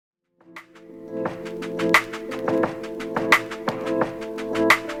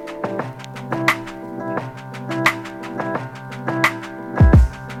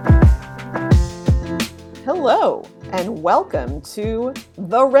welcome to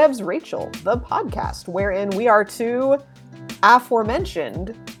The Revs Rachel, the podcast wherein we are two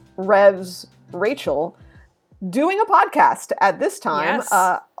aforementioned Revs Rachel doing a podcast at this time,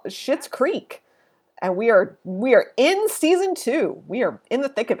 Schitt's Creek. And we are in season 2. We are in the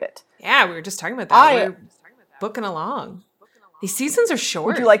thick of it. Yeah, we were just talking about that. We're booking along. These seasons are short.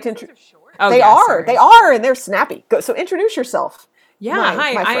 Would you like to introduce? They are, and they're snappy. So introduce yourself. Yeah,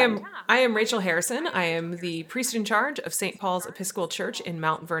 hi. I am Rachel Harrison. I am the priest in charge of St. Paul's Episcopal Church in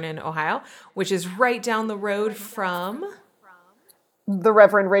Mount Vernon, Ohio, which is right down the road from the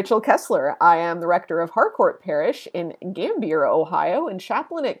Reverend Rachel Kessler. I am the rector of Harcourt Parish in Gambier, Ohio, and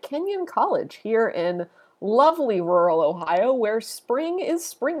chaplain at Kenyon College here in lovely rural Ohio, where spring is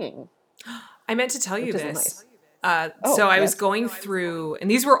springing. I meant to tell you this. Nice. I was going through, and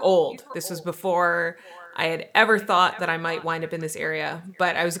these were old. This was before I had ever thought that I might wind up in this area,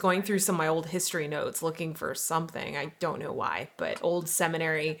 but I was going through some of my old history notes looking for something. I don't know why, but old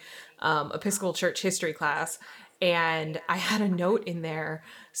seminary Episcopal Church history class. And I had a note in there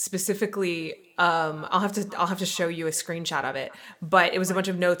specifically. I'll have to show you a screenshot of it, but it was a bunch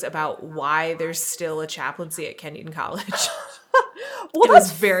of notes about why there's still a chaplaincy at Kenyon College. Well, it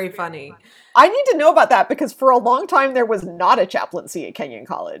was very funny. I need to know about that because for a long time there was not a chaplaincy at Kenyon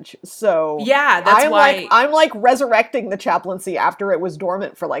College. So yeah, that's why I'm like resurrecting the chaplaincy after it was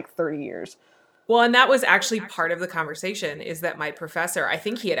dormant for like 30 years. Well, and that was actually part of the conversation, is that my professor, I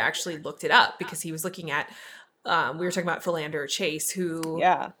think he had actually looked it up because he was looking at, we were talking about Philander Chase, who,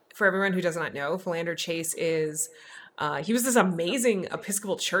 for everyone who does not know, Philander Chase is, he was this amazing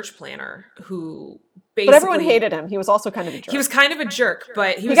Episcopal church planner who basically... But everyone hated him. He was also kind of a jerk. He was kind of a jerk,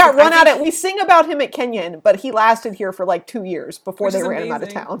 but he got run out of... We sing about him at Kenyon, but he lasted here for like 2 years before they ran him out of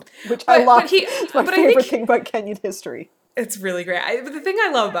town, which I love. It's my favorite thing about Kenyon history. It's really great. But the thing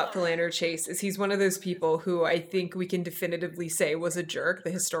I love about Philander Chase is he's one of those people who I think we can definitively say was a jerk. The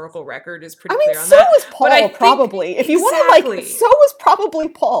historical record is pretty clear on that. So was Paul, probably. If you want to, so was probably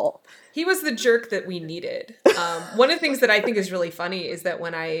Paul. He was the jerk that we needed. One of the things that I think is really funny is that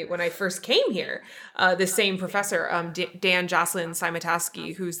when I first came here, the same professor, Dan Jocelyn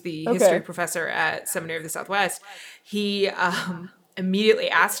Simatowski, who's the history professor at Seminary of the Southwest, he immediately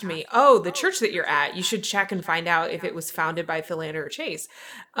asked me, "Oh, the church that you're at, you should check and find out if it was founded by Philander Chase."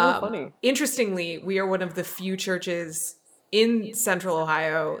 Funny. Interestingly, we are one of the few churches in Central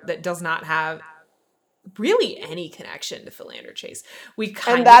Ohio that does not have really any connection to Philander Chase.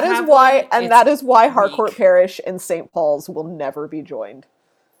 That is why Harcourt Parish and St. Paul's will never be joined.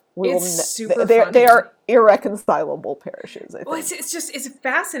 They are irreconcilable parishes, I think. Well, it's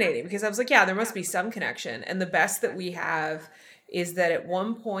fascinating because I was like, yeah, there must be some connection. And the best that we have is that at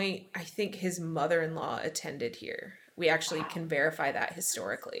one point, I think his mother-in-law attended here. We actually can verify that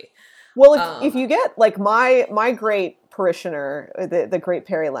historically. Well, if you get like my great parishioner, the great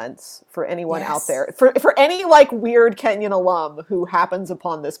Perry Lentz, for anyone out there, for any like weird Kenyon alum who happens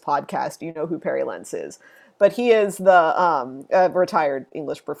upon this podcast, you know who Perry Lentz is. But he is the retired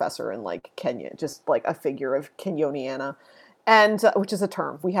English professor in like Kenyon, just like a figure of Kenyoniana. And which is a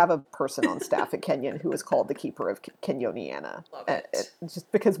term. We have a person on staff at Kenyon who is called the keeper of Kenyoniana. Love it.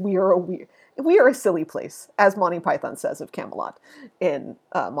 Just because we are a silly place, as Monty Python says of Camelot in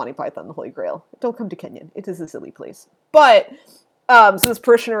Monty Python, the Holy Grail. Don't come to Kenyon. It is a silly place. But so this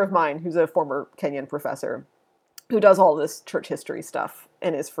parishioner of mine, who's a former Kenyon professor, who does all this church history stuff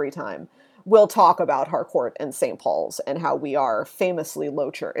in his free time, will talk about Harcourt and St. Paul's and how we are famously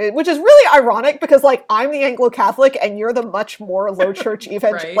low church, which is really ironic because like I'm the Anglo-Catholic and you're the much more low church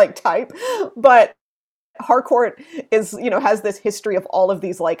like type. But Harcourt is, has this history of all of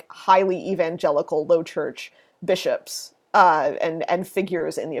these like highly evangelical low church bishops and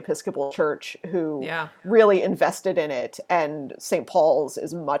figures in the Episcopal Church who really invested in it. And St. Paul's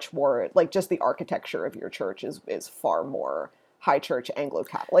is much more like just the architecture of your church is far more high church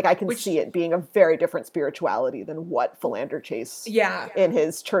Anglo-Catholic. Like I can see it being a very different spirituality than what Philander Chase in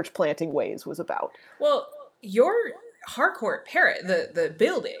his church planting ways was about. Well, your Harcourt Parish, the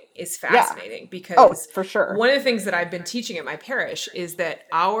building is fascinating because for sure. One of the things that I've been teaching at my parish is that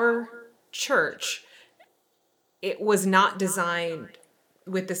our church, it was not designed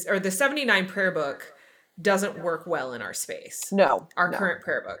with this, or the 79 prayer book doesn't work well in our space. Our current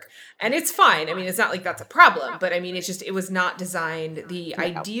prayer book. And it's fine. I mean, it's not like that's a problem, but I mean, it was not designed. The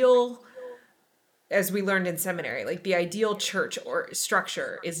ideal, as we learned in seminary, like the ideal church or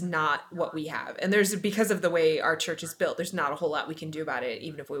structure is not what we have. And because of the way our church is built, there's not a whole lot we can do about it,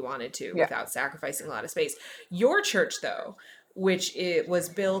 even if we wanted to, without sacrificing a lot of space. Your church, though, which it was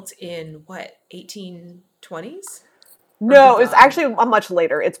built in 1820s? No, it's actually much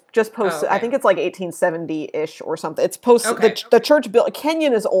later. It's just post. Oh, okay. I think it's like 1870-ish or something. It's post. Okay. The church built.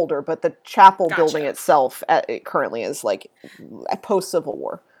 Kenyon is older, but the chapel Gotcha. building itself it currently is like post Civil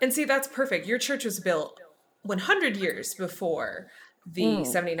War. And see, that's perfect. Your church was built 100 years before the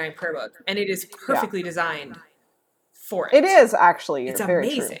 79 prayer book, and it is perfectly designed for it. It is actually. It's very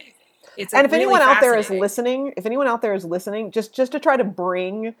amazing. True. It's and if really anyone out there is listening, just to try to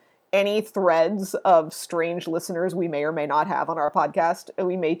bring any threads of strange listeners we may or may not have on our podcast,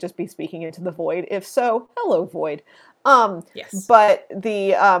 we may just be speaking into the void. If so, hello void. Yes. But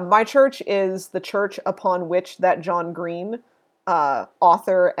the my church is the church upon which that John Green,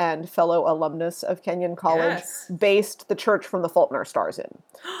 author and fellow alumnus of Kenyon College, based the church from the Fault in Our Stars in.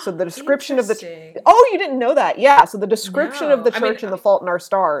 So the description of the you didn't know that? Yeah. So the description of the church in the Fault in Our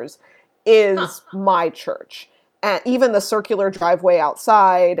Stars is my church. And even the circular driveway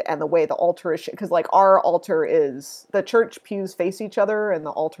outside and the way the altar is, because like our altar is, the church pews face each other and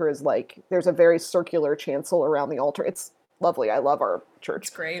the altar is like, there's a very circular chancel around the altar. It's lovely. I love our church.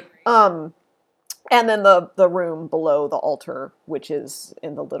 It's great. And then the room below the altar, which is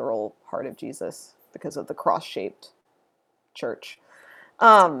in the literal heart of Jesus because of the cross-shaped church.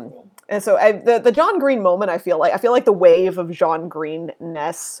 And so the John Green moment, I feel like the wave of John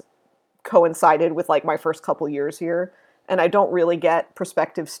Green-ness coincided with like my first couple years here, and I don't really get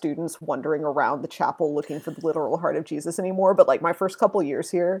prospective students wandering around the chapel looking for the literal heart of Jesus anymore, but like my first couple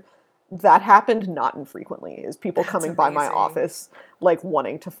years here, that happened not infrequently, is people coming by my office like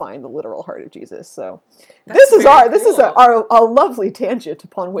wanting to find the literal heart of Jesus. So this is our lovely tangent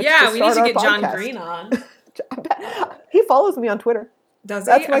upon which to we need to get podcast. John Green on. He follows me on Twitter. Does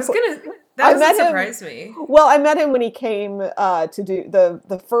he? That doesn't surprise me. Well, I met him when he came to do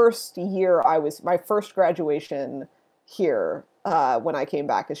the first year my first graduation here. When I came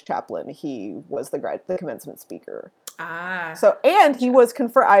back as chaplain, he was the commencement speaker. So, and he was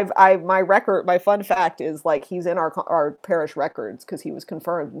confirmed. My fun fact is like he's in our parish records because he was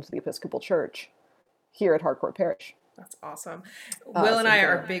confirmed into the Episcopal Church here at Harcourt Parish. That's awesome. Will and I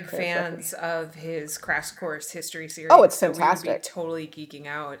are big fans of his Crash Course history series. Oh, it's fantastic. We would be totally geeking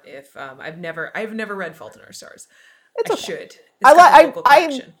out if I've never read Fault in Our Stars. I should.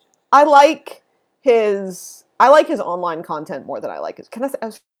 I like his online content more than I like his.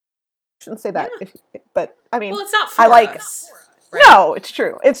 I shouldn't say that, but I mean, well, it's not for us. Right? No, it's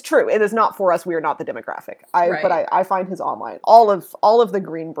true. It's true. It is not for us. We are not the demographic. But I find his online, all of the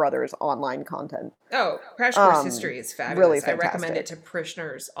Green Brothers online content. Oh, Crash Course History is fabulous. Really fantastic. I recommend it to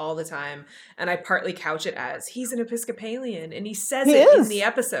parishioners all the time, and I partly couch it as he's an Episcopalian, and he says in the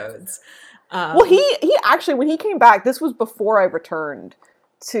episodes. Well, he actually, when he came back, this was before I returned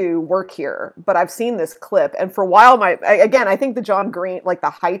to work here, but I've seen this clip, and for a while, I think the John Green, like the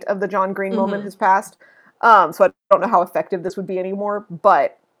height of the John Green moment has passed. So I don't know how effective this would be anymore,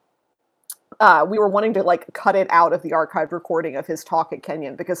 but we were wanting to like cut it out of the archived recording of his talk at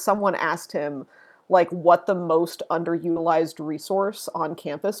Kenyon because someone asked him like what the most underutilized resource on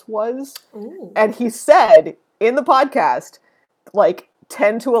campus was. Ooh. And he said in the podcast, like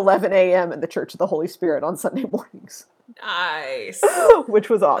 10 to 11 a.m. in the Church of the Holy Spirit on Sunday mornings. Nice.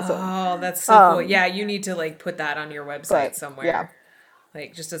 Which was awesome. Oh, that's so cool. Yeah, you need to like put that on your website somewhere. Yeah.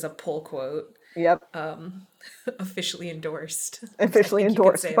 Like just as a pull quote. Yep. Officially endorsed. Officially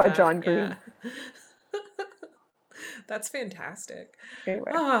endorsed by John Green. Yeah. That's fantastic.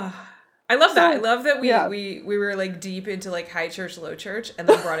 Anyway. I love that. I love that we were like deep into like high church, low church, and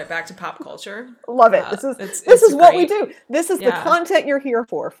then brought it back to pop culture. Love it. This is what we do. This is the content you're here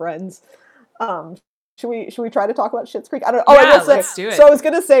for, friends. Should we try to talk about Schitt's Creek? I don't know. Let's do it. So I was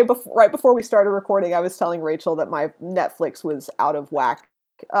gonna say right before we started recording, I was telling Rachel that my Netflix was out of whack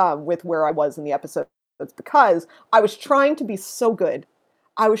with where I was in the episodes because I was trying to be so good.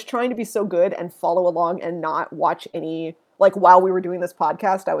 And follow along and not watch any, like while we were doing this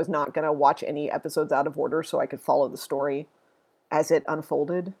podcast, I was not going to watch any episodes out of order so I could follow the story as it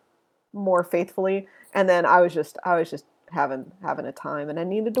unfolded more faithfully. And then I was just having a time and I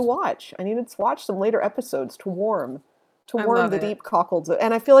needed to watch some later episodes to warm the deep cockles.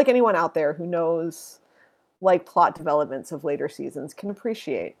 And I feel like anyone out there who knows like plot developments of later seasons can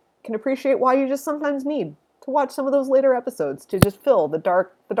appreciate why you just sometimes need to watch some of those later episodes to just fill the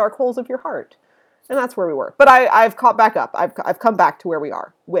dark holes of your heart. And that's where we were. But I've caught back up. I've come back to where we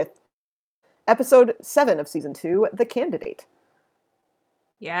are with episode 7 of season 2, The Candidate.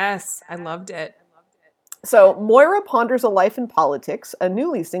 Yes, I loved it. So Moira ponders a life in politics, a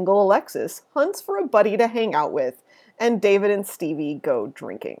newly single Alexis hunts for a buddy to hang out with, and David and Stevie go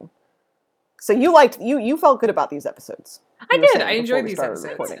drinking. So you felt good about these episodes. I did. I enjoyed these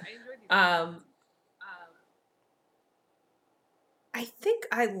episodes. I think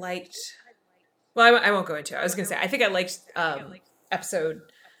I liked. Well, I won't go into it. I was going to say I think I liked episode.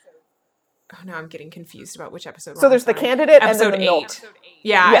 Oh, now I'm getting confused about which episode. So there's the candidate and then episode the milk. 8.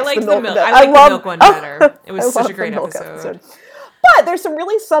 Yeah, Yes, I liked the milk. I liked the milk one better. It was such a great episode. But there's some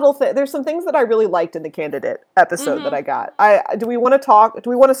really subtle there's some things that I really liked in the candidate episode that I got. Do we want to talk? Do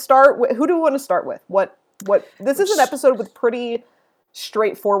we want to start with, who do we want to start with? What this is an episode with pretty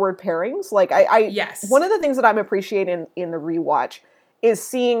straightforward pairings. Like yes. One of the things that I'm appreciating in the rewatch is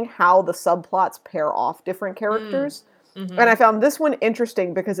seeing how the subplots pair off different characters. And I found this one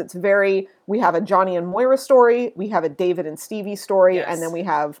interesting because it's we have a Johnny and Moira story, we have a David and Stevie story, yes. and then we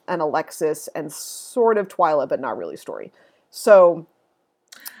have an Alexis and sort of Twyla, but not really story. So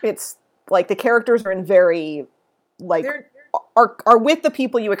it's like the characters are in very, like, are with the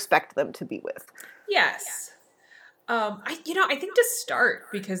people you expect them to be with. Yes. I think to start,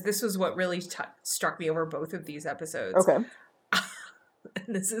 because this was what really struck me over both of these episodes. Okay.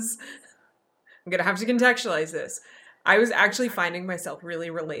 And I'm going to have to contextualize this. I was actually finding myself really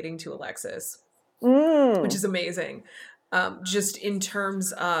relating to Alexis, which is amazing. Just in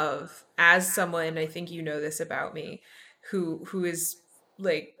terms of, as someone, I think you know this about me, who is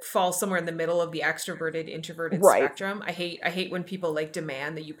like falls somewhere in the middle of the extroverted introverted spectrum. I hate when people like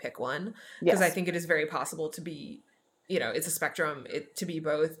demand that you pick one, because I think it is very possible to be, it's a spectrum, to be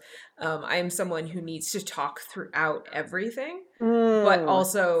both. I am someone who needs to talk throughout everything, but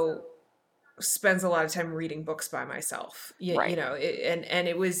also spends a lot of time reading books by myself. And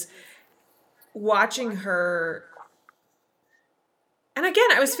it was watching her. And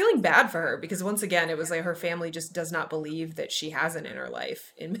again, I was feeling bad for her because once again, it was like her family just does not believe that she has an inner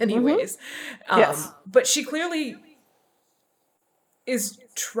life in many ways. But she clearly is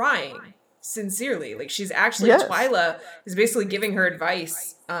trying sincerely. Like, she's actually, Twyla is basically giving her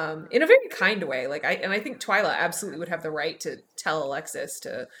advice in a very kind way. Like, I think Twyla absolutely would have the right to tell Alexis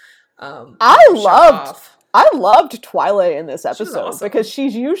to I loved Twyla in this episode because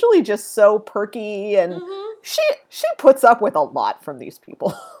she's usually just so perky and she puts up with a lot from these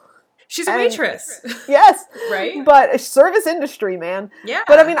people. She's a waitress. Yes. Right? But service industry, man. Yeah.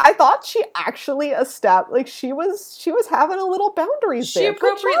 But I mean, I thought she actually established, like, she was having a little boundaries there. She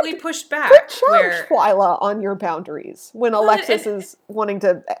appropriately pushed back. Good job, Twyla, on your boundaries when Alexis is wanting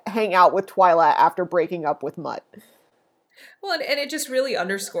to hang out with Twyla after breaking up with Mutt. Well, and it just really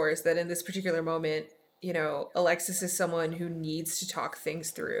underscores that in this particular moment, Alexis is someone who needs to talk things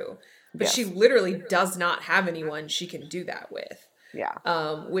through, but she literally does not have anyone she can do that with. Yeah.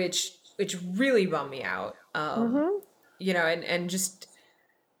 Which really bummed me out. And just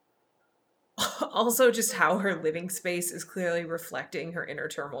also just how her living space is clearly reflecting her inner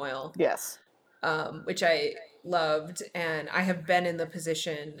turmoil. Yes. Which I loved. And I have been in the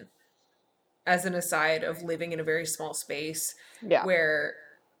position, as an aside, of living in a very small space where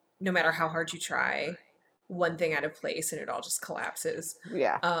no matter how hard you try, one thing out of place and it all just collapses.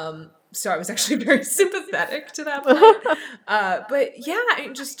 Yeah. So I was actually very sympathetic to that point. But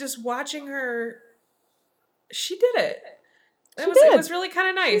yeah, just watching her, she did it. It was really kind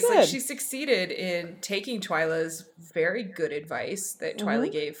of nice. Like, she succeeded in taking Twyla's very good advice that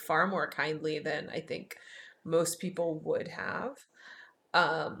Twyla gave far more kindly than I think most people would have.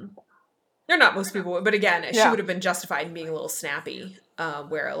 Or not most people would, but again, she would have been justified in being a little snappy,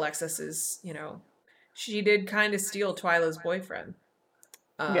 where Alexis is, she did kind of steal Twyla's boyfriend.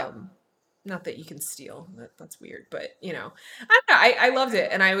 Not that you can steal. That's weird, but I don't know. I loved it,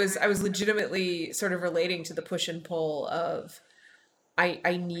 and I was legitimately sort of relating to the push and pull of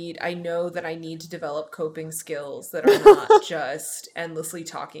I know that I need to develop coping skills that are not just endlessly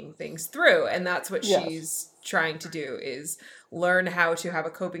talking things through, and that's what she's trying to do, is learn how to have a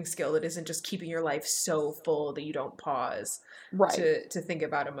coping skill that isn't just keeping your life so full that you don't pause to think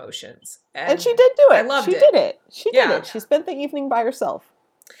about emotions. And she did do it. I loved it. She did it. She did it. She spent the evening by herself.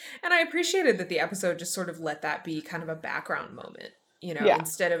 And I appreciated that the episode just sort of let that be kind of a background moment,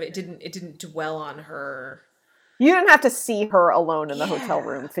 instead of it didn't dwell on her. You didn't have to see her alone in the hotel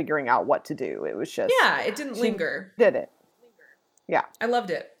room figuring out what to do. It was just it didn't linger. Did it? Yeah, I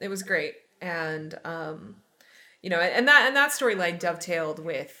loved it. It was great, and and that storyline dovetailed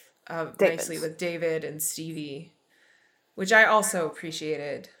with nicely with David and Stevie, which I also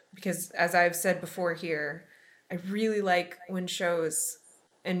appreciated because, as I've said before here, I really like when shows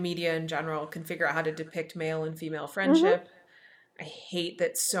and media in general can figure out how to depict male and female friendship. I hate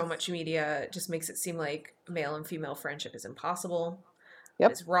that so much media just makes it seem like male and female friendship is impossible.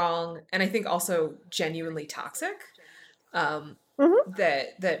 It's wrong. And I think also genuinely toxic,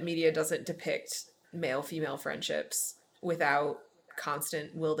 that media doesn't depict male-female friendships without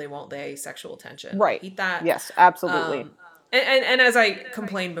constant will they, won't they sexual tension. Right. I hate that. Yes, absolutely. And as I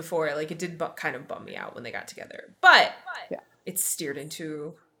complained before, like it did kind of bum me out when they got together, but Yeah. it steered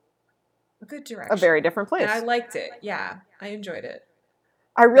into a good A direction, very different and I place. liked it. Yeah, I enjoyed it.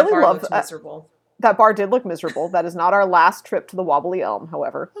 I That really bar love looked miserable. that bar did look miserable. That is not our last trip to the Wobbly Elm,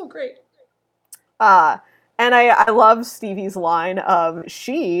 however. Oh, great. Uh, and I love Stevie's line of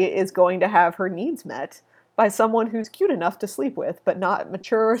she is going to have her needs met by someone who's cute enough to sleep with, but not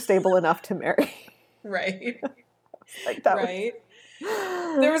mature or stable enough to marry. Right. Like that Right.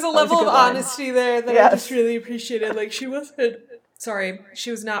 was, There was a that level a of good line. honesty there that I just Yes. really appreciated. Like she wasn't. Sorry,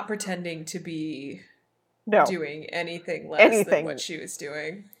 she was not pretending to be No. doing anything less than Anything. what she was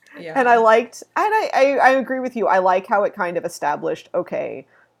doing. Yeah. And I liked, and I agree with you. I like how it kind of established, okay,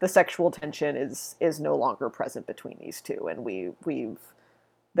 the sexual tension is no longer present between these two, and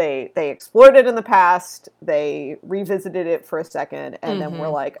they explored it in the past. They revisited it for a second, and then we're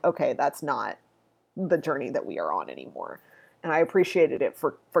like, okay, that's not the journey that we are on anymore. And I appreciated it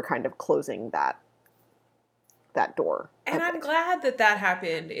for kind of closing that door. And I'm glad that that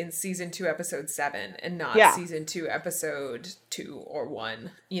happened in season 2, episode 7, and not Yeah. season 2, episode 2 or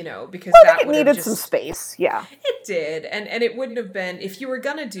 1. You know, because I that think it would have needed just some space. Yeah. It did, and it wouldn't have been if you were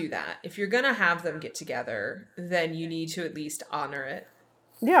gonna do that. If you're gonna have them get together, then you need to at least honor it.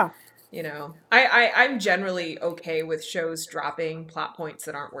 Yeah. You know, I'm generally okay with shows dropping plot points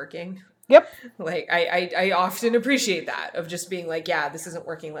that aren't working. Yep. Like I often appreciate that of just being like, yeah, this isn't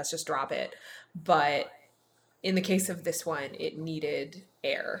working, let's just drop it. But in the case of this one, it needed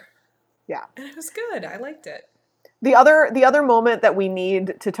air. Yeah. And it was good. I liked it. The other moment that we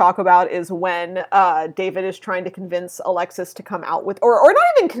need to talk about is when David is trying to convince Alexis to come out with, or not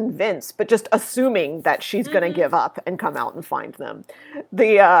even convince, but just assuming that she's going to give up and come out and find them.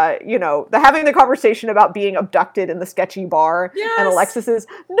 The having the conversation about being abducted in the sketchy bar, Yes. and Alexis is,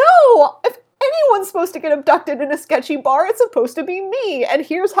 no, if anyone's supposed to get abducted in a sketchy bar, it's supposed to be me, and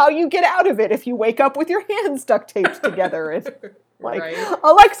here's how you get out of it if you wake up with your hands duct taped together. And like, Right.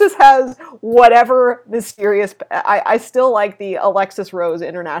 Alexis has whatever mysterious. I still like the Alexis Rose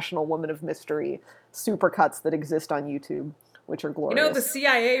International Woman of Mystery supercuts that exist on YouTube, which are glorious. You know, the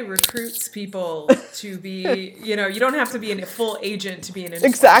CIA recruits people to be, you don't have to be a full agent to be an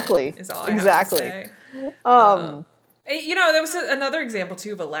informant. Exactly. Is all I Exactly. have to say. There was another example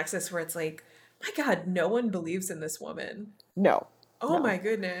too of Alexis where it's like, my God, no one believes in this woman. No. Oh my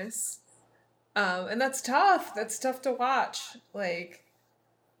goodness. And that's tough. That's tough to watch. Like,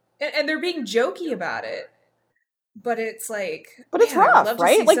 and they're being jokey about it, but it's like, but it's man, I would love rough, to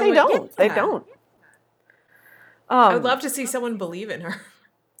right? see Like someone- they don't. Yeah. They don't. I would love to see someone believe in her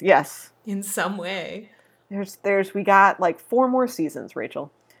Yes. in some way. We got like 4 more seasons,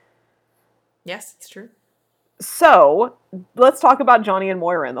 Rachel. Yes, it's true. So let's talk about Johnny and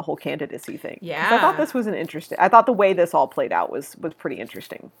Moira and the whole candidacy thing. 'Cause Yeah. I thought this was I thought the way this all played out was pretty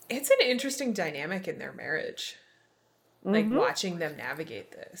interesting. It's an interesting dynamic in their marriage. Like watching them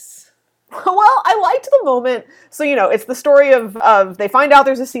navigate this. Well, I liked the moment. So, it's the story of they find out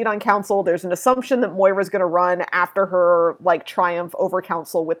there's a seat on council. There's an assumption that Moira's going to run after her like triumph over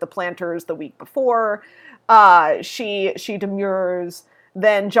council with the planters the week before. She demurs.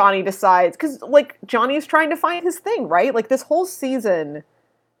 Then Johnny decides, because like Johnny's trying to find his thing, right? Like this whole season,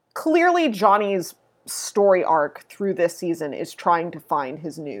 clearly Johnny's story arc through this season is trying to find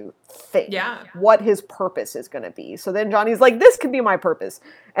his new thing. Yeah. What his purpose is going to be. So then Johnny's like, this could be my purpose.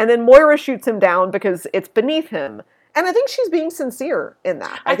 And then Moira shoots him down because it's beneath him. And I think she's being sincere in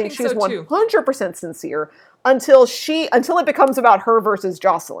that. I think she's so, too. 100% sincere until it becomes about her versus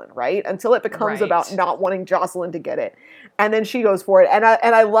Jocelyn, right? Until it becomes Right. about not wanting Jocelyn to get it. And then she goes for it. And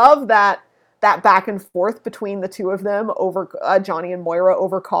I love that back and forth between the two of them over Johnny and Moira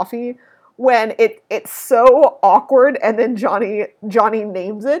over coffee, when it's so awkward, and then Johnny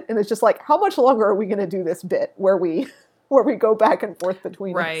names it, and it's just like, how much longer are we going to do this bit where we go back and forth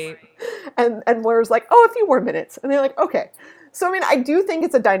between Right. us? And Moira's like, oh, a few more minutes, and they're like, okay. So I mean, I do think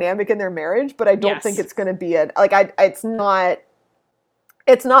it's a dynamic in their marriage, but I don't Yes. think it's going to be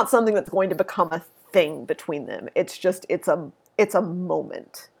it's not something that's going to become a thing between them. It's just it's a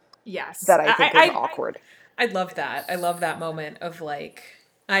moment Yes. that I think is awkward. I love that. I love that moment of like,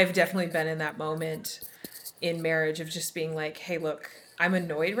 I've definitely been in that moment in marriage of just being like, hey, look, I'm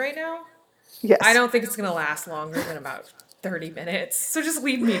annoyed right now. Yes. I don't think it's going to last longer than about 30 minutes. So just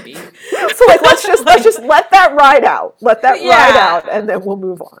leave me be. So like let's just let that ride out. Let that Yeah. ride out, and then we'll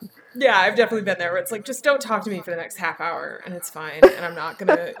move on. Yeah, I've definitely been there where it's like, just don't talk to me for the next half hour and it's fine. And I'm not going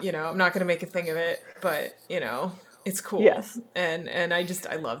to, I'm not going to make a thing of it, but it's cool. Yes. And I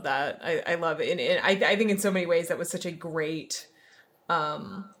love that. I love it. And I think in so many ways that was such a great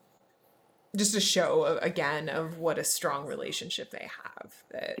just a show of, again, of what a strong relationship they have,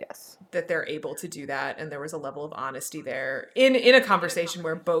 Yes. that they're able to do that, and there was a level of honesty there in a conversation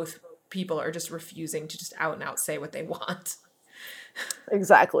where both people are just refusing to just out and out say what they want.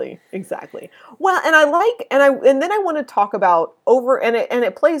 Exactly. Well, and and then I want to talk about and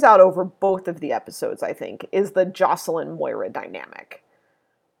it plays out over both of the episodes, I think, is the Jocelyn Moira dynamic,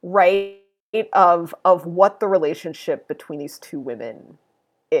 right? Of what the relationship between these two women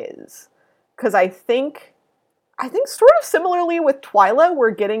is. Cuz I think sort of similarly with Twyla,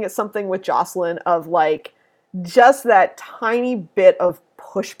 we're getting at something with Jocelyn of like just that tiny bit of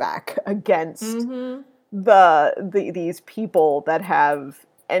pushback against Mm-hmm. these people that have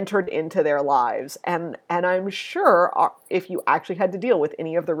entered into their lives, and I'm sure if you actually had to deal with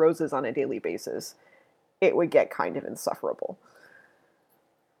any of the Roses on a daily basis, it would get kind of insufferable.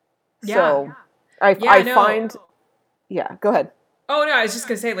 Yeah. So Yeah, I no. find, yeah, go ahead. Oh no, I was just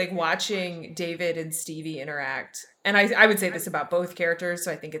gonna say, like, watching David and Stevie interact, and I would say this about both characters,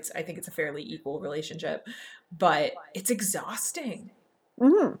 so I think it's a fairly equal relationship, but it's exhausting.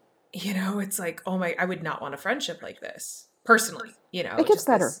 Hmm. You know, it's like, oh my, I would not want a friendship like this personally. You It know, gets just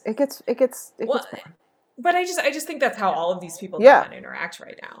better. this. It Well, gets better. but I just think that's how all of these people Yeah. kind of interact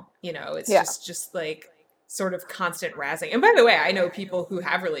right now. You know, it's Yeah. just like sort of constant razzing. And by the way, I know people who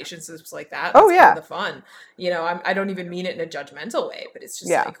have relationships like that. Oh That's kind of yeah. the fun. You know, I don't even mean it in a judgmental way, but it's just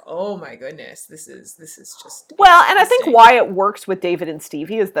Yeah. like, oh my goodness, this is just Well, and I think exhausting. why it works with David and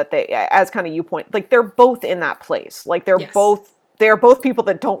Stevie is that they, as kind of you point, like they're both in that place. Like Yes. they're both people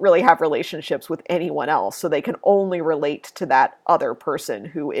that don't really have relationships with anyone else, so they can only relate to that other person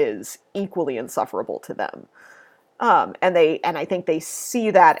who is equally insufferable to them. And I think they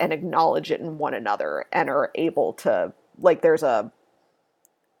see that and acknowledge it in one another and are able to, like, there's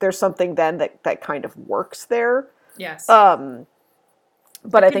something then that kind of works there. Yes. Um, It's a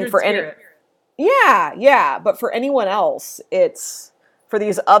but I think kindred for any spirit. yeah, but for anyone else, it's for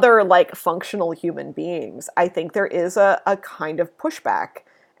these other like functional human beings, I think there is a kind of pushback.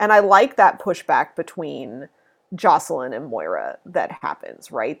 And I like that pushback between Jocelyn and Moira that happens,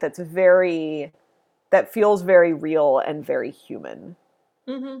 right? That feels very real and very human.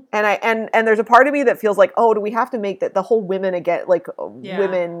 Mm-hmm. And there's a part of me that feels like, oh, do we have to make that the whole women again, like Yeah.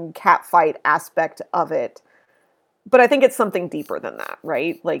 women catfight aspect of it? But I think it's something deeper than that,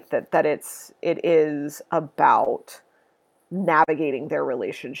 right? Like that it is about navigating their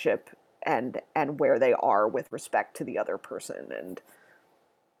relationship and where they are with respect to the other person.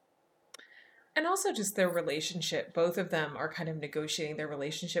 And also just their relationship. Both of them are kind of negotiating their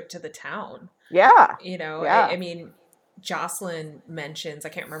relationship to the town. Yeah. You know, Yeah. I mean, Jocelyn mentions, I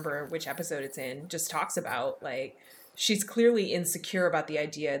can't remember which episode it's in, just talks about like she's clearly insecure about the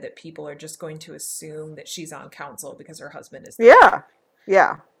idea that people are just going to assume that she's on council because her husband is the mayor. Yeah.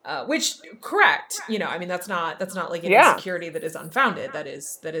 Yeah. Which correct, you know, I mean that's not like an Yeah. insecurity that is unfounded. That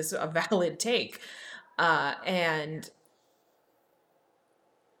is a valid take. And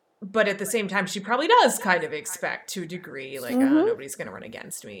but at the same time, she probably does kind of expect to a degree, like, oh, Mhm. nobody's going to run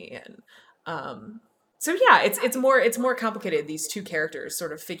against me, and so yeah, it's more complicated. These two characters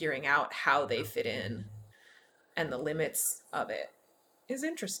sort of figuring out how they fit in and the limits of it is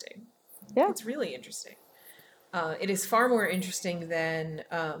interesting. Yeah. It's really interesting. It is far more interesting than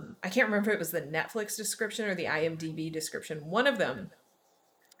I can't remember if it was the Netflix description or the IMDb description. One of them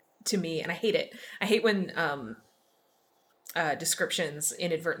to me, and I hate it. I hate when descriptions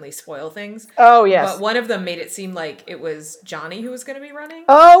inadvertently spoil things. Oh, But yes. one of them made it seem like it was Johnny who was going to be running.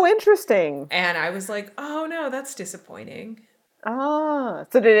 Oh, interesting. And I was like, oh no, that's disappointing. Ah.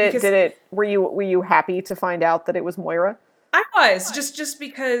 So Because were you happy to find out that it was Moira? I was just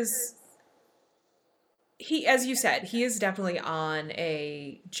because he, as you said, he is definitely on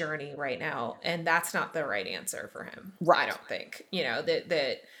a journey right now, and that's not the right answer for him. I Right. don't think, you know,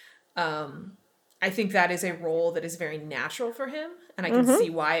 um, I think that is a role that is very natural for him, and I can Mhm. see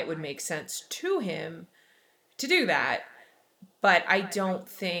why it would make sense to him to do that. But I don't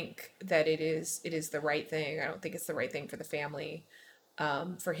think that it is the right thing. I don't think it's the right thing for the family,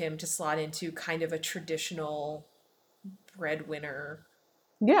 for him to slot into kind of a traditional breadwinner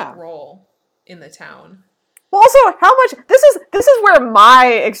Yeah. role in the town. Well, also, how much this is where my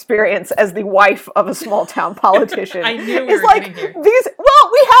experience as the wife of a small town politician I knew we is were like getting here. these. Well,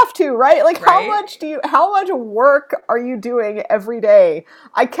 we have to, right? Like, Right? how much work are you doing every day?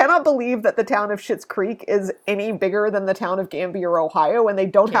 I cannot believe that the town of Schitt's Creek is any bigger than the town of Gambier, Ohio, and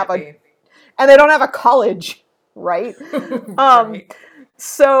Can't be. they don't have a college, right? Um, Right.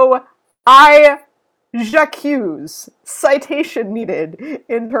 so I j'accuse citation needed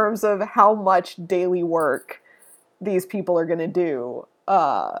in terms of how much daily work these people are going to do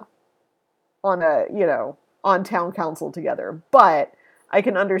on a, on town council together. But I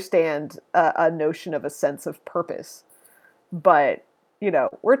can understand a notion of a sense of purpose. But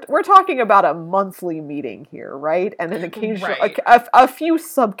we're talking about a monthly meeting here, right? And an occasional, Right. a few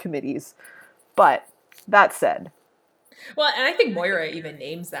subcommittees. But that said, Well, and I think Moira even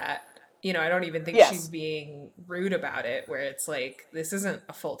names that. I don't even think she's yes, being rude about it, where it's like, this isn't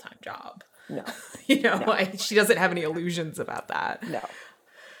a full-time job. no, no, She doesn't have any illusions about that.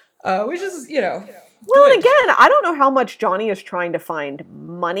 no. Which is, Well, and good. again, I don't know how much Johnny is trying to find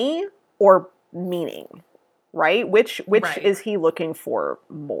money or meaning, right? Which Right. is he looking for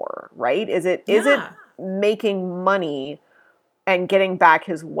more, right? Is it Yeah. making money and getting back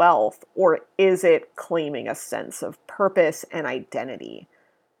his wealth, or is it claiming a sense of purpose and identity?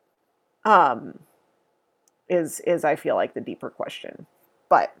 Is I feel like the deeper question.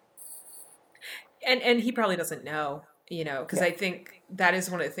 But And he probably doesn't know, because yeah, I think that is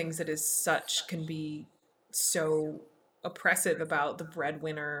one of the things that can be so oppressive about the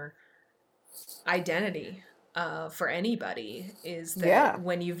breadwinner identity for anybody, is that yeah,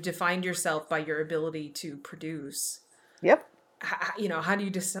 when you've defined yourself by your ability to produce, yep. how do you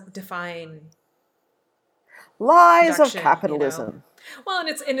define Lies of production? capitalism. Well, and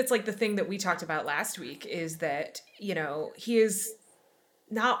it's like the thing that we talked about last week is that, he is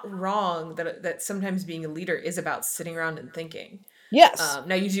not wrong that sometimes being a leader is about sitting around and thinking. Yes.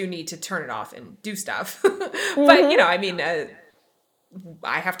 Now you do need to turn it off and do stuff, but Mm-hmm. I mean,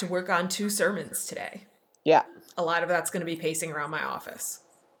 I have to work on 2 sermons today. Yeah. A lot of that's going to be pacing around my office.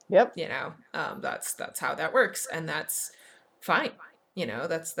 Yep. That's how that works, and that's fine.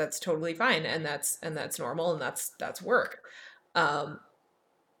 That's totally fine, and that's normal, and that's work.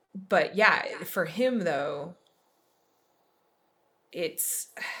 But yeah, for him though, it's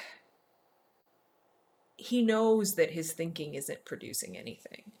he knows that his thinking isn't producing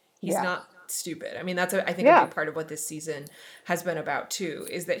anything. He's Yeah. not stupid. I mean, that's I think a Yeah. big part of what this season has been about too,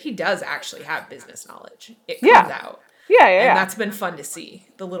 is that he does actually have business knowledge. It comes Yeah. out. Yeah. And Yeah. that's been fun to see,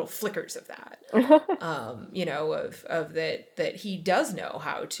 the little flickers of that. Yeah. Of that he does know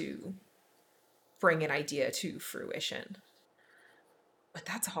how to bring an idea to fruition. But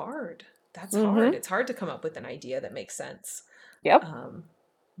that's hard. That's hard. Mm-hmm. It's hard to come up with an idea that makes sense. Yep.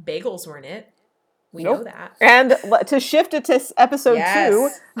 Bagels weren't it. We know Nope. that. And to shift it to episode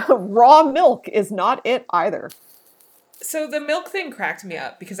Yes. 2, raw milk is not it either. So the milk thing cracked me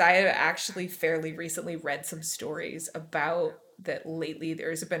up because I had actually fairly recently read some stories about that lately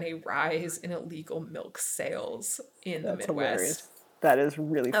there's been a rise in illegal milk sales in the That's Midwest. hilarious. That is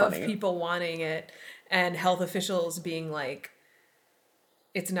really Of funny. people wanting it and health officials being like,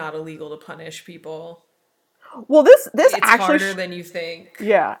 it's not illegal to punish people. Well, this It's actually harder than you think.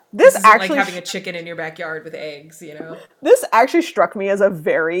 yeah. This This isn't like actually having a chicken in your backyard with eggs, this actually struck me as a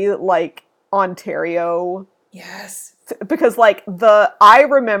very like Ontario, Yes. because I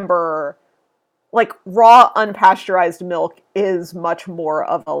remember like raw unpasteurized milk is much more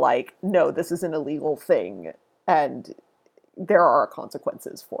of a like, no, this is an illegal thing and there are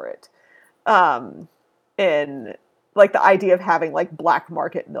consequences for it. And like the idea of having like black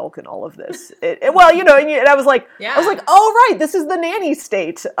market milk and all of this, well, and I was like, Yeah. oh right, this is the nanny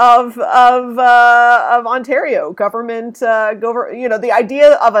state of Ontario government. The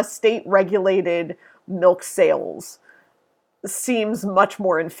idea of a state regulated milk sales seems much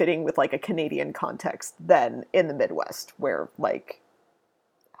more in fitting with like a Canadian context than in the Midwest, where like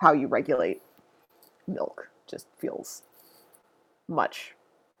how you regulate milk just feels much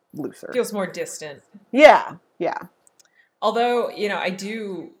looser. Feels more distant. Yeah. Although,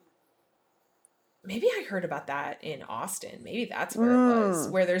 maybe I heard about that in Austin. Maybe that's where it was,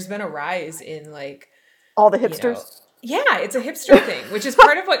 where there's been a rise in like all the hipsters. Yeah, it's a hipster thing, which is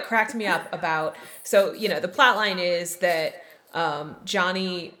part of what cracked me up about. So, the plot line is that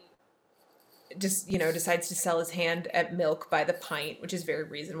Johnny just, decides to sell his hand at milk by the pint, which is very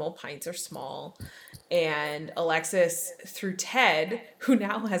reasonable. Pints are small. And Alexis, through Ted, who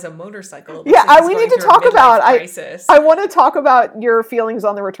now has a motorcycle. Yeah, we need to talk about. I want to talk about your feelings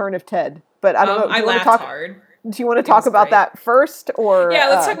on the return of Ted, but I don't know. I laughed hard. Do you want to talk about that first, or yeah?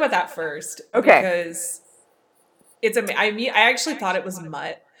 Let's talk about that first. Okay. Because it's I actually thought it was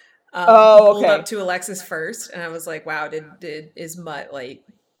Mutt. Okay. Pulled up to Alexis first, and I was like, "Wow, is Mutt like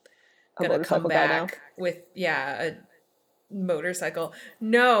gonna come back with a motorcycle?"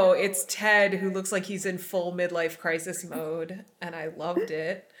 No, it's Ted, who looks like he's in full midlife crisis mode, and I loved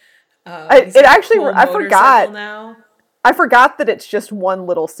it. I forgot now. I forgot that it's just one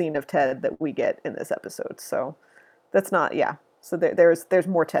little scene of Ted that we get in this episode, so that's not So there's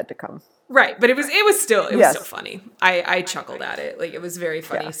more Ted to come. Right, but it was still Yes. still funny. I chuckled at it. Like, it was very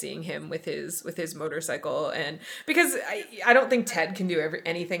funny Yeah. seeing him with his motorcycle, and because I don't think Ted can do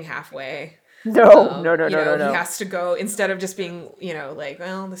anything halfway. No. He has to go, instead of just being, like,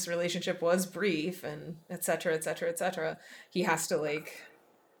 well, this relationship was brief and et cetera, et cetera, et cetera. He has to, like,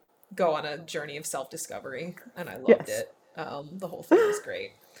 go on a journey of self-discovery, and I loved Yes. it. The whole thing was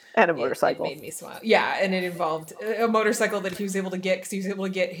great. And a motorcycle. It made me smile. Yeah, and it involved a motorcycle that he was able to get, because he was able to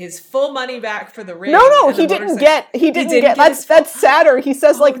get his full money back for the ring. No, and the he didn't motorcycle- get. That's sadder. He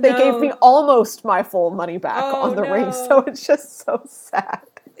says, like, they gave no. me almost my full money back Oh, on the ring, no. so it's just so sad.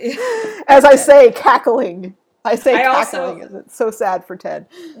 As I say, cackling. I Cackling. It's so sad for Ted.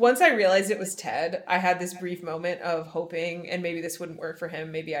 Once I realized it was Ted, I had this brief moment of hoping, and maybe this wouldn't work for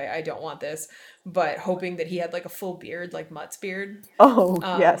him, maybe I don't want this, but hoping that he had, like, a full beard, like Mutt's beard. Oh,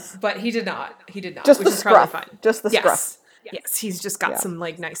 yes. But he did not. Just which the is probably scruff. fine. Just the scruff. Yes, he's just got Yeah. some,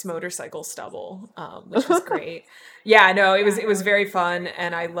 like, nice motorcycle stubble, which was great. Yeah, no, it was very fun,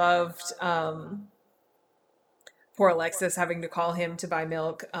 and I loved poor Alexis having to call him to buy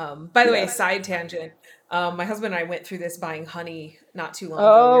milk. By the way, side tangent. My husband and I went through this buying honey not too long ago.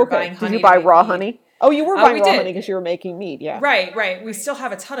 Oh, We were okay. buying Did honey you to buy make raw mead. honey? Oh, you were We buying raw did. honey because you were making mead, yeah. Right. We still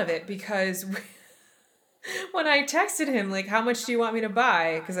have a ton of it because when I texted him, like, how much do you want me to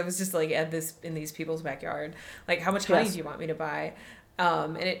buy? Because I was just, like, in these people's backyard. Like, how much honey Yes. do you want me to buy?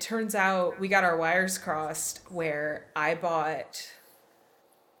 And it turns out we got our wires crossed where I bought,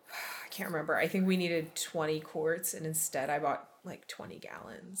 I can't remember. I think we needed 20 quarts, and instead I bought, like, 20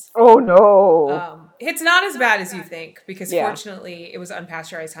 gallons. Oh, no. It's not as bad as you think, because Yeah. fortunately it was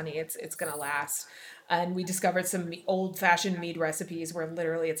unpasteurized honey. It's gonna last. And we discovered some old-fashioned mead recipes where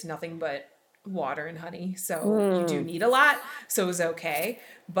literally it's nothing but water and honey. So you do need a lot. So it was okay.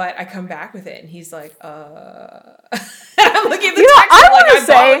 But I come back with it, and he's like, I'm looking at the text. I I'm like, wanna I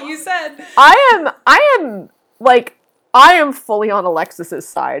say- bought what you said. I am fully on Alexis's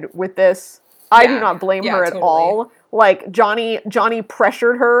side with this. I do Yeah. not blame Yeah, her at totally. all. Like, Johnny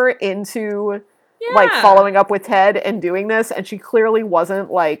pressured her into like Yeah. following up with Ted and doing this, and she clearly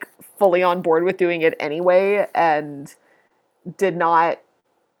wasn't, like, fully on board with doing it anyway, and did not.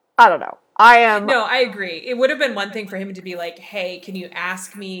 I don't know. No, I agree. It would have been one thing for him to be like, hey, can you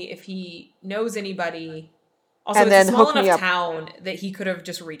ask me if he knows anybody? Also, And it's then a small hook me enough up. town that he could have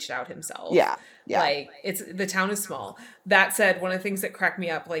just reached out himself. Yeah. Like, the town is small. That said, one of the things that cracked me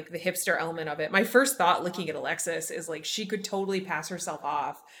up, like, the hipster element of it, my first thought looking at Alexis is, like, she could totally pass herself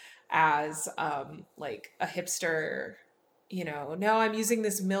off as, like, a hipster, no, I'm using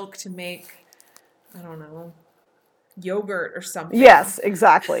this milk to make, I don't know, yogurt or something. Yes,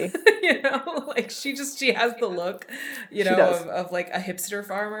 exactly. Like, she has the look, does. of like a hipster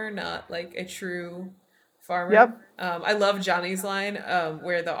farmer, not like a true farmer. Yep. I love Johnny's line,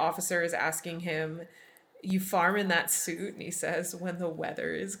 where the officer is asking him, you farm in that suit? And he says, when the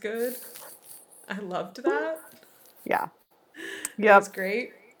weather is good. I loved that. Yeah. That was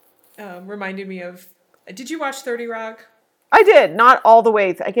great. Reminded me of, did you watch 30 Rock? I did. Not all the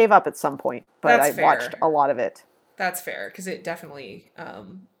way. I gave up at some point, but That's I watched fair. a lot of it. That's fair, because it definitely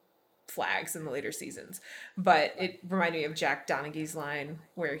flags in the later seasons. But it reminded me of Jack Donaghy's line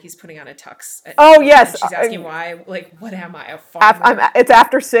where he's putting on a tux. Oh, yes. And she's asking why, like, what am I, a farmer? It's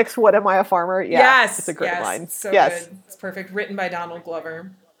after 6. What am I, a farmer? Yeah, Yes. it's a great line. So yes. good. It's perfect. Written by Donald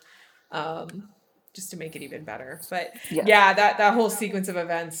Glover. Just to make it even better. But Yes. yeah, that whole sequence of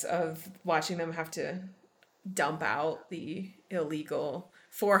events of watching them have to dump out the illegal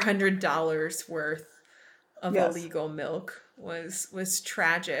 $400 worth of Yes. illegal milk was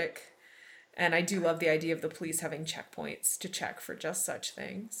tragic. And I do love the idea of the police having checkpoints to check for just such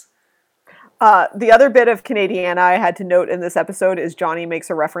things. The other bit of Canadiana I had to note in this episode is Johnny makes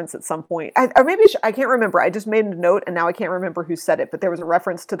a reference at some point. Or maybe I can't remember. I just made a note and now I can't remember who said it, but there was a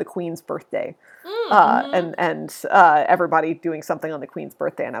reference to the Queen's birthday. And everybody doing something on the Queen's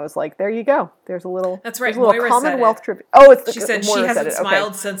birthday. And I was like, there you go. There's a little, That's right. there's a little Moira Commonwealth said it. tribute. Oh, it's She said she Moira hasn't said it. Okay.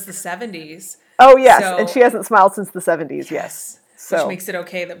 smiled since the 70s. Oh, yes. So- And she hasn't smiled since the 70s. Yes. Which So, makes it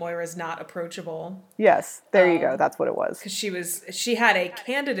okay that Moira's not approachable. yes. There you go. That's what it was. Because she had a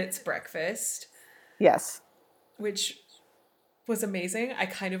candidate's breakfast, Yes. which was amazing. I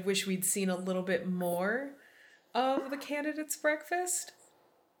kind of wish we'd seen a little bit more of the candidate's breakfast.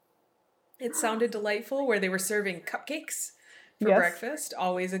 It sounded delightful, where they were serving cupcakes for Yes. breakfast.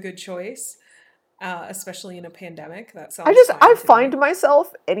 Always a good choice, especially in a pandemic. That sounds I fine to me. find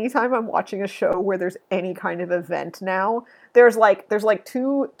myself anytime I'm watching a show where there's any kind of event now, there's like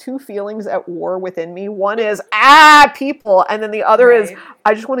two feelings at war within me. One is people, and then the other is Right.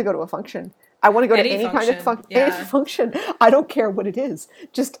 I just want to go to a function. I want to go to Any any kind of function. any Yeah. function. I don't care what it is.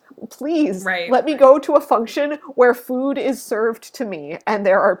 Just please Right. let me go to a function where food is served to me and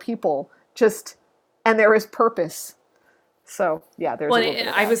there are people and there is purpose. So yeah, there's a Well, little bit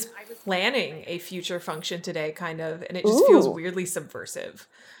of I that. was planning a future function today, kind of, and it just feels Ooh, weirdly subversive,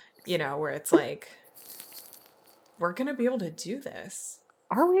 where it's like, we're going to be able to do this.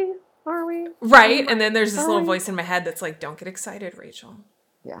 are we? Are we? Right. And then there's this Are little we? voice in my head that's like, don't get excited, Rachel.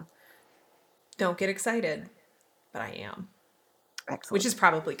 Yeah, Don't get excited. But I am. excellent. Which is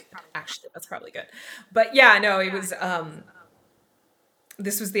probably good. Actually, that's probably good. But yeah, no, it was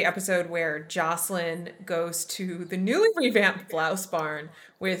this was the episode where Jocelyn goes to the newly revamped Blouse Barn,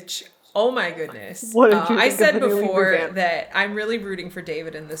 which, oh my goodness. What did you I think of said the newly before revamped? that I'm really rooting for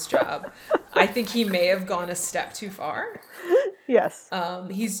David in this job. I think he may have gone a step too far. Yes.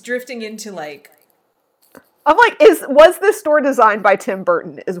 He's drifting into like, I'm like, was this store designed by Tim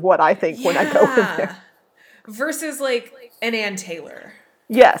Burton? Is what I think when I go in there. versus like an Ann Taylor.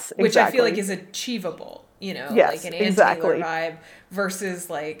 Yes, exactly. Which I feel like is achievable, Yes, like an Ann exactly. Taylor vibe versus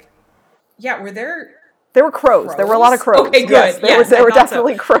like, yeah, were there There were crows. There were a lot of crows. Okay, good. Yes, there Yes, were I thought so.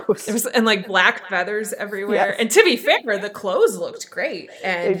 definitely crows. There was, and like black feathers everywhere. Yes. And to be fair, the clothes looked great,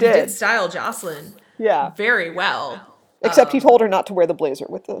 and They he did. did style Jocelyn Yeah. very well. Except he told her not to wear the blazer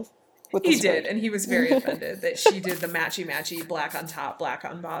with the He skirt. did, and he was very offended that she did the matchy black on top, black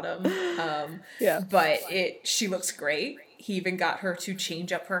on bottom. Yeah. But she looks great. He even got her to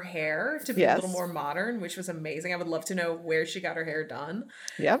change up her hair to be a little Yes. more modern, which was amazing. I would love to know where she got her hair done.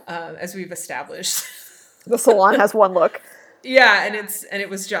 Yep. As we've established. The salon has one look. Yeah, and it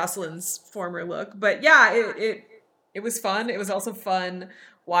was Jocelyn's former look. But yeah, it was fun. It was also fun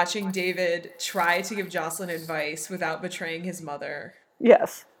watching David try to give Jocelyn advice without betraying his mother.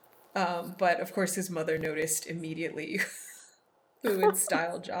 Yes. But of course his mother noticed immediately who had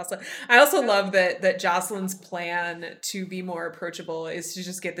styled Jocelyn. I also love that Jocelyn's plan to be more approachable is to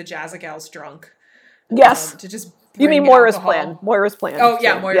just get the Jazzagals drunk. Yes. To just You mean bring Moira's alcohol. plan? Moira's plan. Oh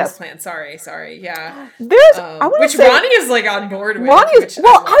yeah, So, Moira's yes. plan. Sorry. Yeah. There's I want Which to say Ronnie is like on board with. Ronnie is, which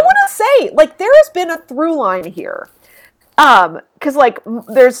well, love. I want to say, like, there has been a through line here. Because, like,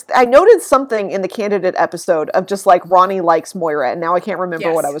 I noted something in the candidate episode of just, like, Ronnie likes Moira, and now I can't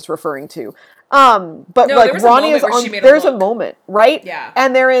remember what I Yes. was referring to. But, No, like, there was a Ronnie is moment where on, she made a there's a look. moment, right? Yeah.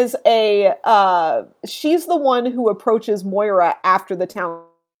 And there is she's the one who approaches Moira after the town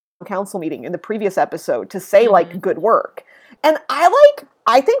council meeting in the previous episode to say, like, good work. And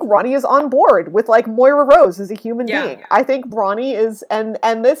I think Ronnie is on board with, like, Moira Rose as a human being. I think Ronnie is, and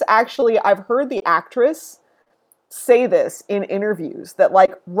this actually, I've heard the actress say this in interviews, that,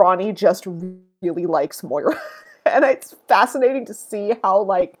 like, Ronnie just really likes Moira. And it's fascinating to see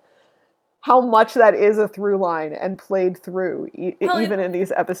how much that is a through line and played through even in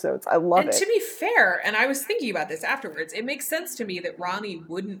these episodes. I love it. And to be fair, and I was thinking about this afterwards, it makes sense to me that Ronnie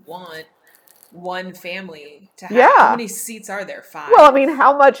wouldn't want one family to have. How many seats are there? 5? Well, I mean,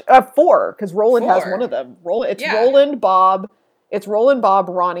 how much? 4, because Roland has 4. one of them. It's Roland, Bob,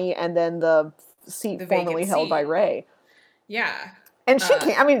 Ronnie, and then the seat formerly held by Ray. Yeah. And she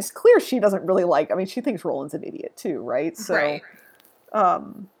can't, I mean, it's clear she doesn't really I mean, she thinks Roland's an idiot too, right? So, right.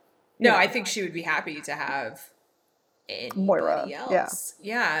 No, I think she would be happy to have anybody Moira else.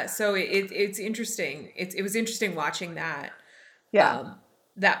 Yeah. So it's interesting. It was interesting watching that. Yeah.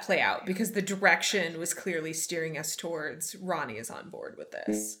 That play out, because the direction was clearly steering us towards Ronnie is on board with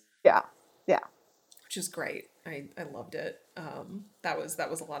this. Yeah. Which is great. I loved it. That was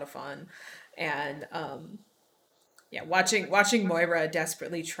a lot of fun. And watching Moira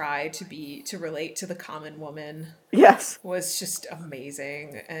desperately try to relate to the common woman. Yes. Was just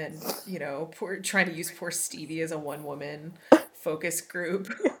amazing. And, trying to use poor Stevie as a one-woman focus group.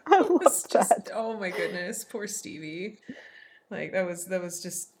 I love that. Oh my goodness, poor Stevie. Like, that was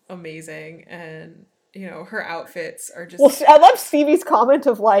just amazing. And, her outfits are just... Well, I love Stevie's comment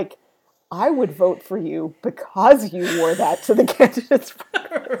of, like, I would vote for you because you wore that to the candidates,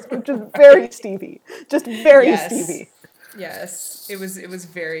 which is very Stevie. Just very Stevie. Yes, it was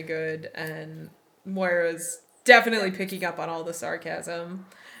very good. And Moira's definitely picking up on all the sarcasm.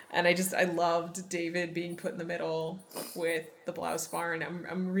 And I loved David being put in the middle with the Blouse Barn.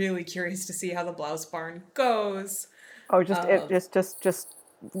 I'm really curious to see how the Blouse Barn goes. Oh, just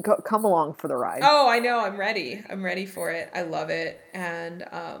come along for the ride. Oh, I know. I'm ready. I'm ready for it. I love it. And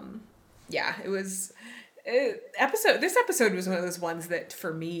it was this episode was one of those ones that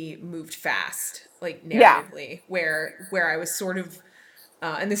for me moved fast, like narratively, where I was sort of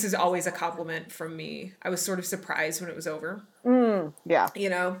and this is always a compliment from me. I was sort of surprised when it was over. Yeah. you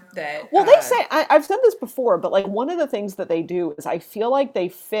know, that Well, they say, I've said this before, but like one of the things that they do is I feel like they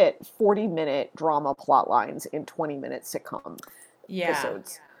fit 40-minute drama plot lines in 20-minute sitcom yeah.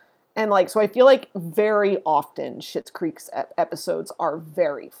 episodes. And like, so I feel like very often Schitt's Creek's episodes are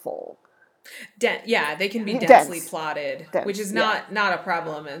very full. Yeah, they can be densely Dense. plotted, which Dense, is yeah. not a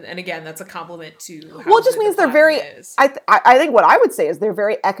problem. And again, that's a compliment to Well, how it just good the means they're plotting very, is. I think what I would say is they're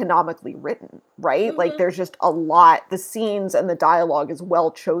very economically written, right? Like Mm-hmm. there's just a lot, the scenes and the dialogue is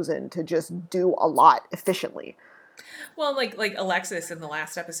well chosen to just do a lot efficiently. Well, like Alexis in the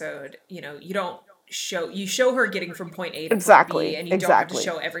last episode, you know, you show her getting from point A to point B, Exactly. and you don't have to Exactly.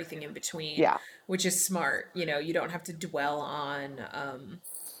 show everything in between, Yeah. which is smart. You know, you don't have to dwell on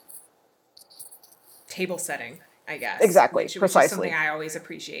table setting, I guess, Exactly. which is something Precisely. I always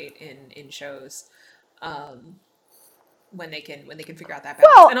appreciate in shows. Um, when they can figure out that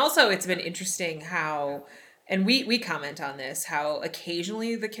balance. And Well, also it's been interesting how, and we comment on this, how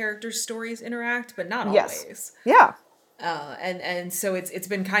occasionally the characters' stories interact, but not yes. always. Yeah. And so it's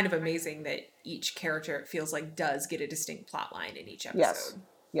been kind of amazing that each character, it feels like, does get a distinct plot line in each Yes. episode.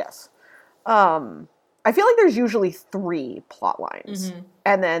 Yes. I feel like there's usually 3 plot lines, Mm-hmm.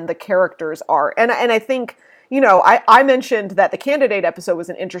 and then the characters are, and I think, you know, I mentioned that the candidate episode was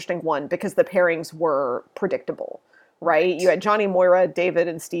an interesting one because the pairings were predictable, right? Right. You had Johnny Moira, David,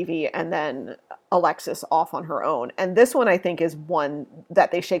 and Stevie, and then Alexis off on her own. And this one I think is one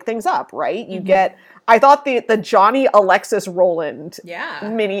that they shake things up, right? You Mm-hmm. get, I thought the Johnny Alexis Roland Yeah.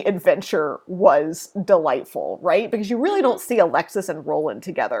 mini adventure was delightful, right? Because you really Mm-hmm. don't see Alexis and Roland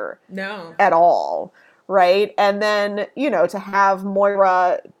together No. at all, right? And then, you know, to have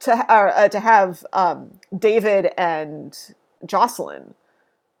Moira, to have David and Jocelyn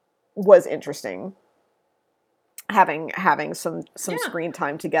was interesting, having some Yeah. screen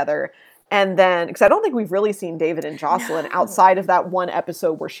time together. And then, because I don't think we've really seen David and Jocelyn No. outside of that one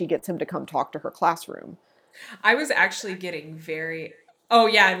episode where she gets him to come talk to her classroom. I was actually getting very. Oh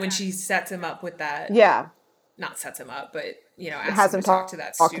yeah, and when she sets him up with that, Yeah, not sets him up, but you know, asks has him him to talk to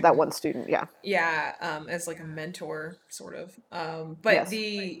that talk to that student. one student. Yeah. Yeah, as like a mentor, sort of. But Yes.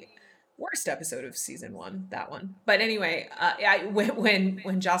 the worst episode of season one, that one. But anyway,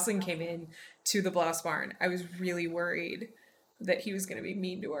 when Jocelyn came in to the Bloss Barn, I was really worried that he was going to be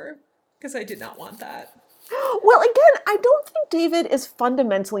mean to her because I did not want that. Well, again, I don't think David is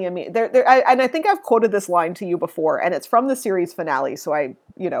fundamentally a mean. And I think I've quoted this line to you before, and it's from the series finale. So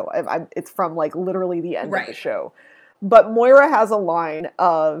it's from like literally the end of the Right. show. But Moira has a line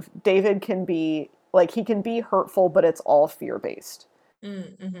of David can be like he can be hurtful, but it's all fear based.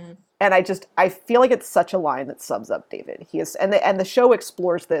 Mm-hmm. And I feel like it's such a line that sums up David. He is, and the show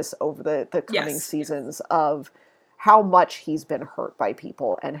explores this over the coming Yes. seasons of how much he's been hurt by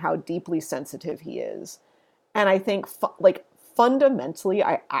people and how deeply sensitive he is. And I think, like, fundamentally,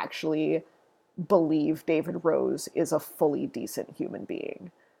 I actually believe David Rose is a fully decent human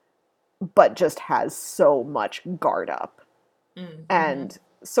being, but just has so much guard up. Mm-hmm. And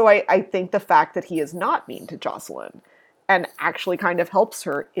so I think the fact that he is not mean to Jocelyn and actually kind of helps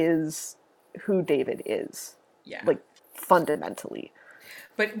her is who David is, Yeah. like, fundamentally.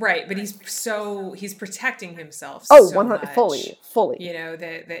 But he's protecting himself Oh, so 100, much. fully. You know,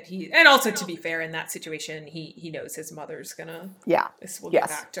 that he, and also, to be fair, in that situation, he knows his mother's gonna, Yeah. this will get Yes.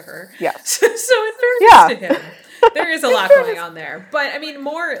 back to her. Yes. So in Yeah. fairness to him, there is a lot going on there. But I mean,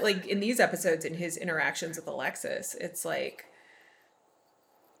 more like in these episodes, in his interactions with Alexis, it's like,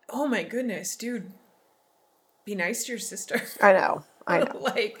 oh my goodness, dude, be nice to your sister. I know.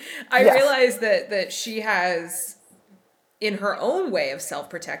 Like, I Yes. realize that she has, in her own way of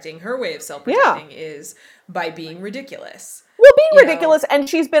self-protecting, her way of self-protecting is by being ridiculous. Well, being You know, ridiculous, and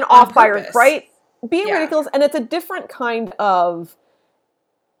she's been off by her, purpose. right? Being Yeah. ridiculous, and it's a different kind of,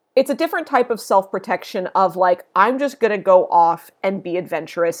 it's a different type of self-protection of like, I'm just gonna go off and be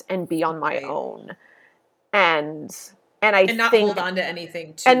adventurous and be on my Right. own. And I And not think, hold on to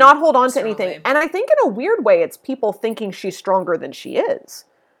anything too and not hold on to strongly. anything. And I think in a weird way, it's people thinking she's stronger than she is.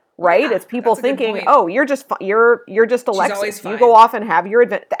 Right? Yeah, It's people that's a good thinking, point. "Oh, you're just you're just Alexis. always You fine. go off and have your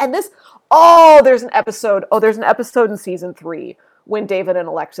adventure." And this, there's an episode. Oh, there's an episode in season 3 when David and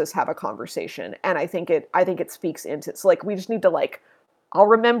Alexis have a conversation, and I think it speaks into. So like, we just need to like, I'll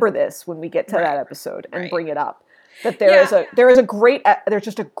remember this when we get to that episode and Right. bring it up. That there's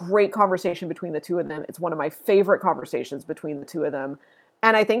just a great conversation between the two of them. It's one of my favorite conversations between the two of them.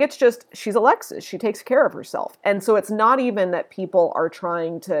 And I think it's just, she's Alexis. She takes care of herself. And so it's not even that people are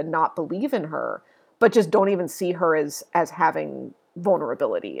trying to not believe in her, but just don't even see her as having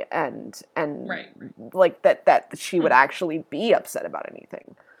vulnerability and Right. like that she would actually be upset about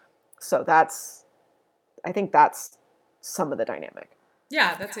anything. So I think that's some of the dynamic.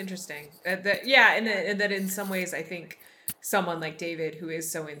 Yeah, that's interesting. And that in some ways, I think someone like David, who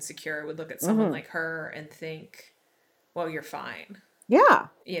is so insecure, would look at someone like her and think, "Well, you're fine." Yeah.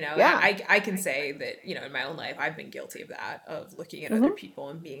 You know, Yeah. I can say that, you know, in my own life, I've been guilty of that, of looking at other people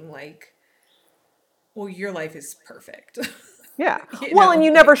and being like, "Well, your life is perfect." Yeah. You Well, know, and you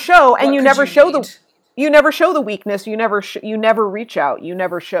like, never show, and what you could never you show need? you never show the weakness. You never reach out. You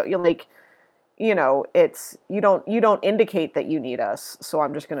never show, you like, you know, it's, you don't indicate that you need us. So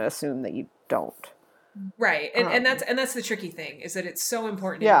I'm just going to assume that you don't. Right. Um, And that's the tricky thing, is that it's so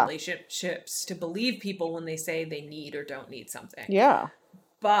important in yeah. relationships to believe people when they say they need or don't need something. Yeah.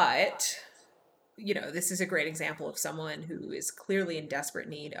 But, you know, this is a great example of someone who is clearly in desperate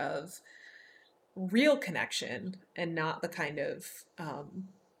need of real connection and not the kind of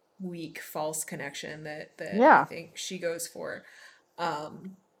weak, false connection that I Yeah. think she goes for.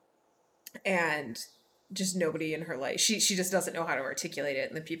 Um, and just nobody in her life, she just doesn't know how to articulate it,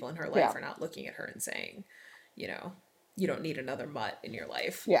 and the people in her life Yeah. are not looking at her and saying, you know, you don't need another mutt in your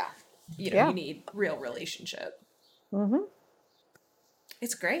life. Yeah. You know, Yeah. you need real relationship. Mm-hmm.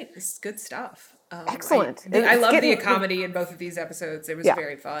 It's great. It's good stuff. Excellent. I It's love the getting, comedy in both of these episodes. It was yeah.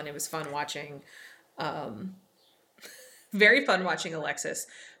 very fun. It was fun watching, very fun watching Alexis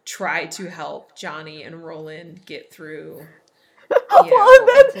try to help Johnny and Roland get through, Well, and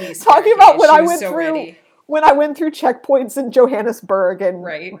a then police talking about barricade. when She I was went so through ready. when I went through checkpoints in Johannesburg, and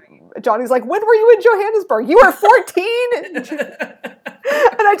Right. Johnny's like, "When were you in Johannesburg? You were 14."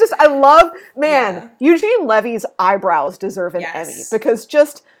 And I love, man, Yeah. Eugene Levy's eyebrows deserve an Emmy, Yes. because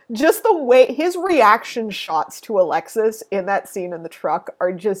just the way his reaction shots to Alexis in that scene in the truck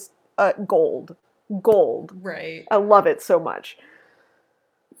are just gold. Right. I love it so much.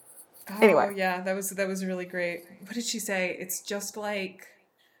 Oh, Anyway. yeah, that was really great. What did she say? It's just like,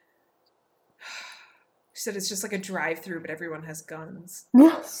 she said it's just like a drive-through, but everyone has guns.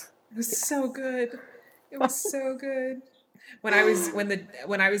 Yes. It was so good. It was so good. When I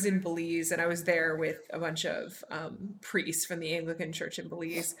was in Belize, and I was there with a bunch of priests from the Anglican Church in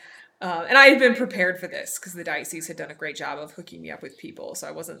Belize, and I had been prepared for this because the diocese had done a great job of hooking me up with people, so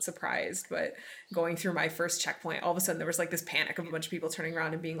I wasn't surprised. But going through my first checkpoint, all of a sudden there was like this panic of a bunch of people turning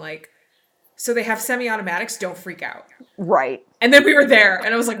around and being like, "So they have semi-automatics? Don't freak out." Right. And then we were there,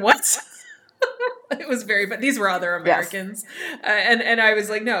 and I was like, "What?" It was but these were other Yes. Americans. And I was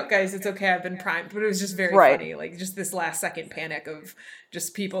like, "No, guys, it's okay. I've been primed." But it was just very Right. funny. Like, just this last second panic of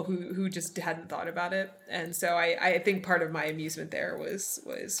just people who just hadn't thought about it. And so I think part of my amusement there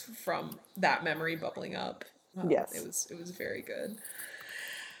was from that memory bubbling up. Yes. It was very good.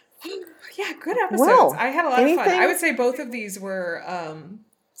 Yeah, good episodes. Well, I had a lot of fun. I anything- would say both of these were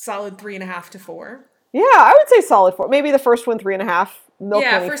solid 3.5 to 4. Yeah, I would say solid 4. Maybe the first one 3.5. Milk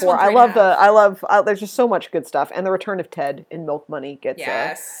Yeah, Money first 4. one, I love 3.5. there's just so much good stuff, and the return of Ted in Milk Money gets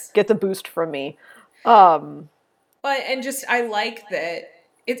a boost from me. But and just I like that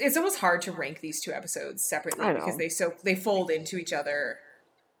it's almost hard to rank these two episodes separately I know. because they fold into each other.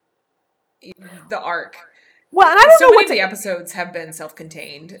 The arc. Well, and I don't So know many what of to, the episodes have been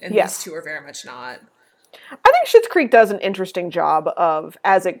self-contained, and Yes. these two are very much not. I think Schitt's Creek does an interesting job of,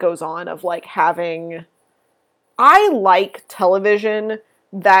 as it goes on, of like having. I like television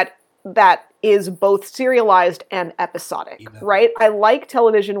that is both serialized and episodic, right? I like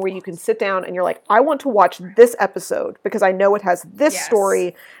television where you can sit down and you're like, I want to watch this episode because I know it has this Yes.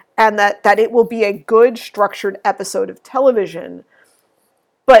 story, and that it will be a good structured episode of television.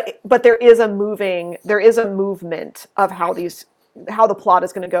 But there is a movement of how the plot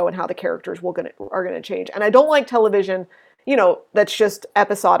is going to go and how the characters are going to change. And I don't like television, that's just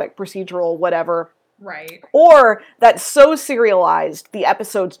episodic, procedural, whatever. Right. Or that's so serialized the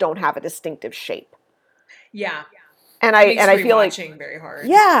episodes don't have a distinctive shape. Yeah. And It makes I feel like rewatching very hard.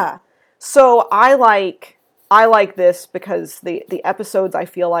 yeah. So I like this because the episodes I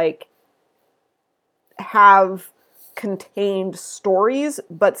feel like have contained stories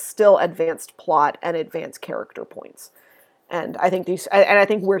but still advanced plot and advanced character points. And I think I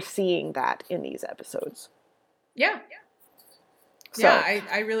think we're seeing that in these episodes. Yeah. So, Yeah,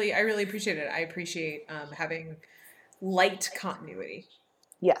 I really appreciate it. I appreciate having light continuity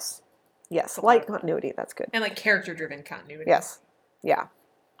yes. a lot Light of fun. continuity, that's good. and like character-driven continuity. Yes. Yeah.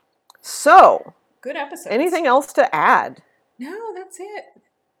 So, Good episodes. anything else to add? No, that's it.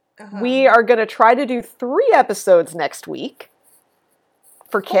 We are going to try to do 3 episodes next week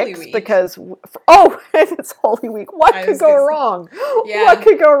for Holy kicks Week. because it's Holy Week. What I could was go gonna say- wrong? Yeah. What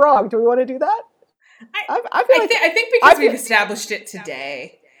could go wrong? Do we want to do that? I feel like I think because I we've feel- established it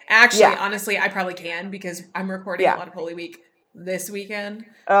today. Actually, Yeah. honestly, I probably can because I'm recording Yeah. a lot of Holy Week this weekend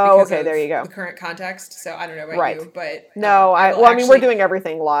Oh, because okay, of there you go. the current context. So I don't know about Right. you, but No, I will well, I mean, we're actually doing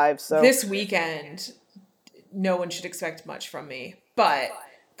everything live, so this weekend. No one should expect much from me, but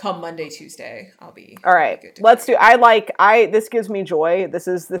come Monday, Tuesday, all I'll be right. good to Let's go. do. This gives me joy. This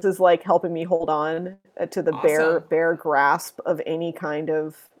is like helping me hold on to the Awesome. bare grasp of any kind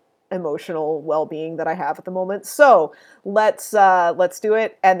of emotional well-being that I have at the moment. So let's do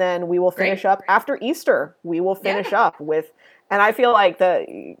it, and then we will finish Great. up after Easter. We will Yeah. finish up with. And I feel like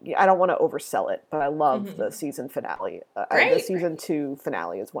I don't want to oversell it, but I love the Mhm. season finale. The Great. season 2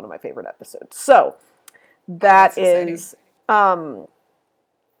 finale is one of my favorite episodes. So That's that exciting. is, so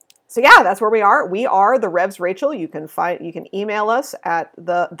yeah, that's where we are. We are the Revs Rachel. You can email us at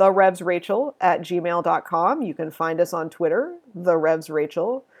the revsrachel@gmail.com. You can find us on Twitter, the Revs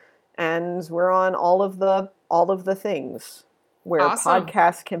Rachel, and we're on all of the things where Awesome.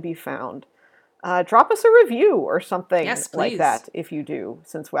 podcasts can be found. Drop us a review or something Yes, like please. that if you do,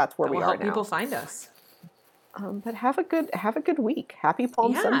 since that's where That we will are help people now. find us. But have a good week. Happy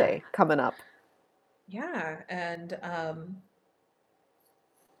Palm Yeah. Sunday coming up. Yeah. And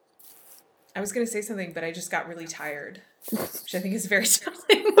I was going to say something, but I just got really tired, which I think is very telling.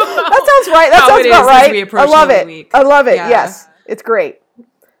 That sounds right. That How sounds it about is right. as we approach I love Holy it. Week. I love it. Yeah. Yes, it's great.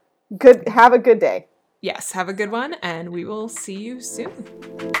 Good. Have a good day. Yes. Have a good one, and we will see you soon.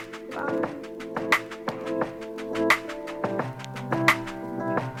 Bye.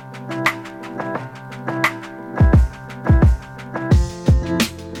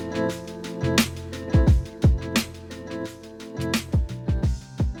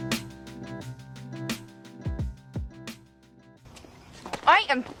 I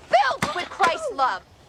am filled with Christ's love.